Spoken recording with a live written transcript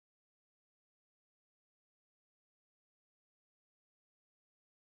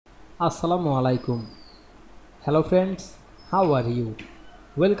Assalamu Walaikum. Hello friends, how are you?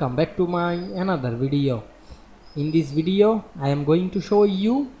 Welcome back to my another video. In this video, I am going to show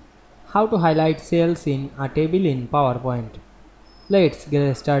you how to highlight cells in a table in PowerPoint. Let's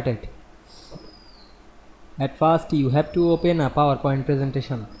get started. At first, you have to open a PowerPoint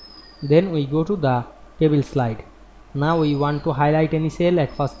presentation. Then we go to the table slide. Now we want to highlight any cell.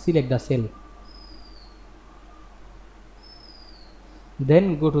 At first, select the cell.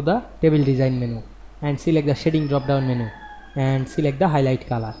 Then go to the table design menu and select the shading drop down menu and select the highlight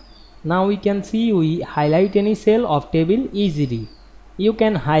color. Now we can see we highlight any cell of table easily. You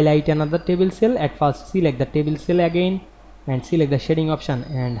can highlight another table cell. At first select the table cell again and select the shading option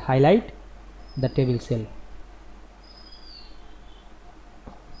and highlight the table cell.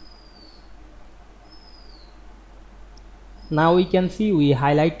 Now we can see we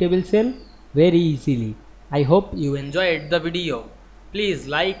highlight table cell very easily. I hope you enjoyed the video. Please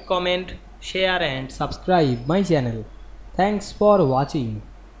like, comment, share and subscribe my channel. Thanks for watching.